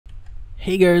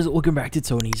Hey guys, welcome back to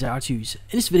Tony's How To's.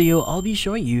 In this video, I'll be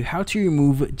showing you how to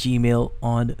remove Gmail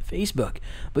on Facebook.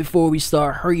 Before we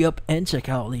start, hurry up and check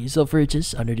out the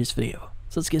self-purchase under this video.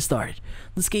 So let's get started.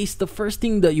 In this case, the first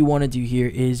thing that you want to do here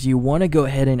is you want to go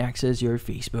ahead and access your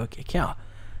Facebook account.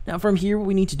 Now from here, what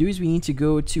we need to do is we need to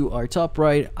go to our top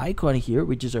right icon here,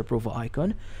 which is our profile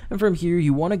icon. And from here,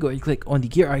 you want to go and click on the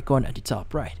gear icon at the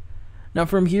top right. Now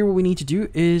from here, what we need to do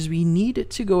is we need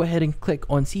to go ahead and click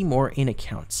on see more in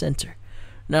Account Center.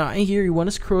 Now in here, you want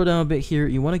to scroll down a bit here,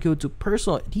 you want to go to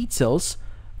personal details,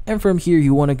 and from here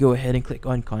you want to go ahead and click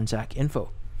on contact info.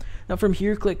 Now from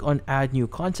here, click on add new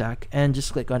contact and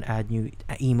just click on add new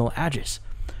email address.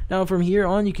 Now from here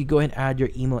on, you could go ahead and add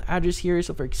your email address here.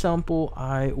 So for example,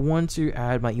 I want to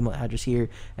add my email address here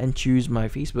and choose my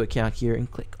Facebook account here and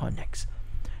click on next.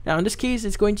 Now in this case,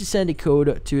 it's going to send a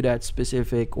code to that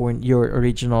specific or your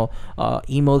original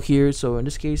email here. So in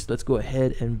this case, let's go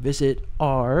ahead and visit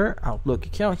our Outlook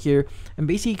account here and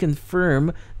basically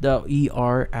confirm that we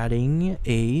are adding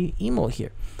a email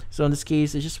here. So in this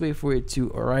case, let's just wait for it to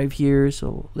arrive here.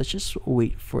 So let's just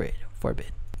wait for it for a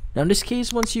bit. Now in this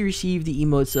case, once you receive the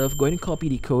email itself, go ahead and copy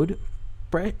the code,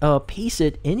 paste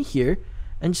it in here,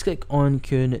 and just click on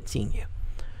continue.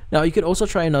 Now you could also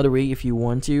try another way if you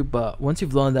want to, but once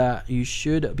you've done that, you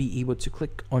should be able to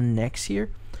click on next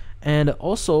here. And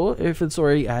also, if it's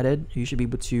already added, you should be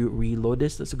able to reload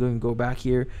this. Let's go and go back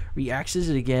here, re-access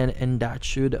it again, and that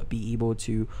should be able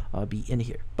to be in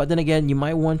here. But then again, you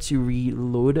might want to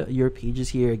reload your pages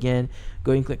here again.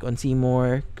 Go and click on see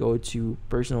more, go to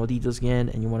personal details again,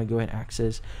 and you want to go ahead and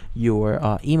access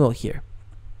your email here.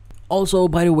 Also,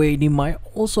 by the way, they might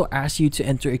also ask you to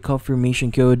enter a confirmation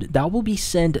code that will be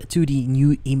sent to the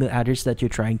new email address that you're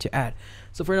trying to add.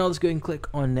 So for now, let's go and click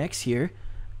on next here.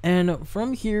 And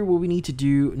from here, what we need to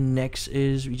do next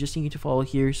is we just need to follow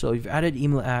here. So you've added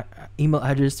email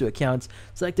address to accounts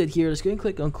selected here. Let's go and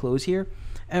click on close here.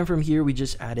 And from here, we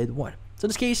just added one. So in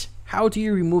this case, how do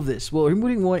you remove this? Well,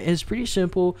 removing one is pretty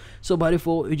simple. So by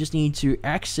default, you just need to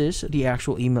access the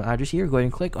actual email address here. Go ahead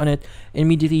and click on it.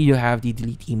 Immediately, you have the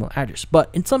delete email address. But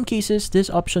in some cases,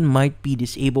 this option might be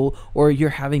disabled, or you're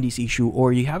having this issue,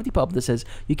 or you have the pop-up that says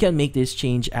you can make this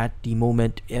change at the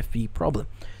moment if the problem.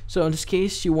 So in this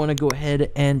case, you want to go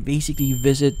ahead and basically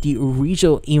visit the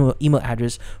original email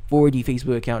address for the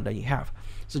Facebook account that you have.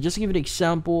 So just to give an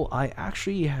example, I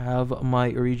actually have my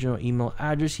original email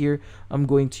address here. I'm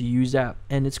going to use that,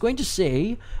 and it's going to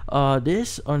say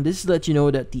this to let you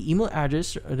know that the email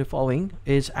address the following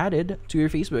is added to your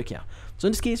Facebook account. So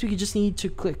in this case, we could just need to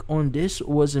click on this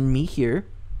wasn't me here.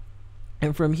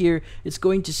 And from here, it's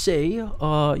going to say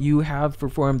you have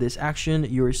performed this action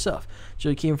yourself. So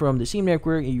it came from the same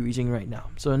network you're using right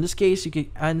now. So in this case, you could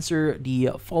answer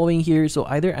the following here. So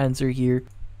either answer here,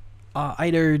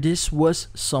 either this was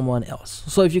someone else.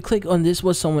 So if you click on this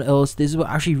was someone else, this will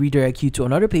actually redirect you to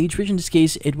another page, which in this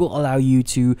case, it will allow you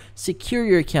to secure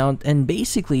your account and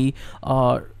basically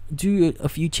do a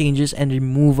few changes and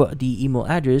remove the email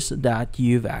address that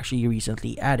you've actually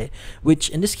recently added, which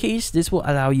in this case, this will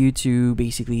allow you to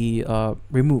basically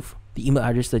remove the email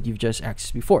address that you've just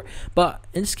accessed before. But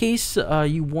in this case,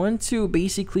 you want to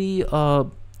basically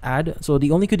add, so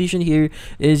the only condition here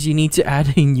is you need to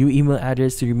add a new email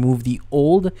address to remove the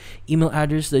old email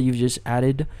address that you've just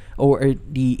added, or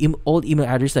the old email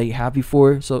address that you have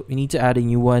before. So you need to add a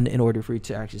new one in order for you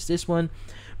to access this one.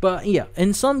 But yeah,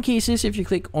 in some cases, if you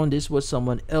click on this was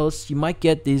someone else, you might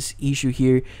get this issue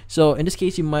here. So in this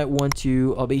case, you might want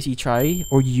to basically try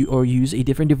or use a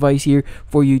different device here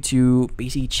for you to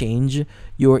basically change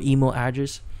your email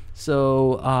address.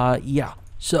 So yeah.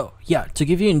 So yeah, to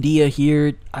give you an idea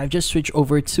here, I've just switched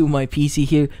over to my PC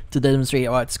here to demonstrate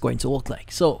what it's going to look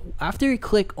like. So after you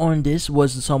click on this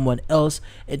was someone else,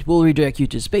 it will redirect you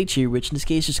to this page here, which in this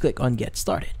case, just click on get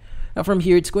started. Now from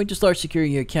here, it's going to start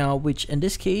securing your account, which in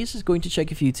this case is going to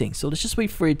check a few things. So let's just wait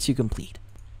for it to complete.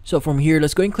 So from here,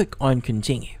 let's go and click on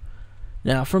continue.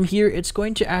 Now from here, it's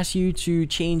going to ask you to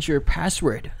change your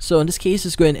password. So in this case,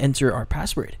 let's go and enter our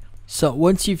password. So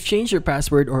once you've changed your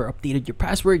password or updated your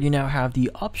password, you now have the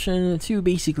option to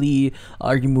basically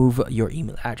remove your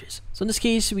email address. So in this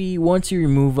case, we want to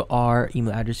remove our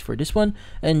email address for this one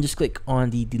and just click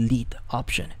on the delete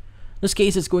option. In this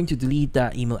case, it's going to delete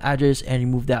that email address and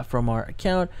remove that from our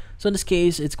account. So in this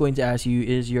case, it's going to ask you,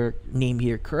 is your name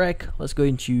here correct? Let's go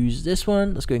and choose this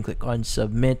one. Let's go and click on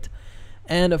submit.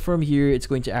 And from here, it's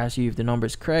going to ask you if the number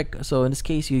is correct. So in this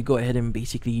case, you go ahead and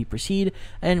basically proceed.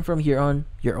 And from here on,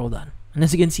 you're all done. And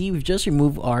as you can see, we've just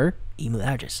removed our email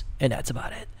address. And that's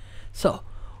about it. So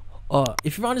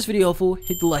if you found this video helpful,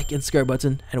 hit the like and subscribe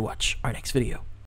button and watch our next video.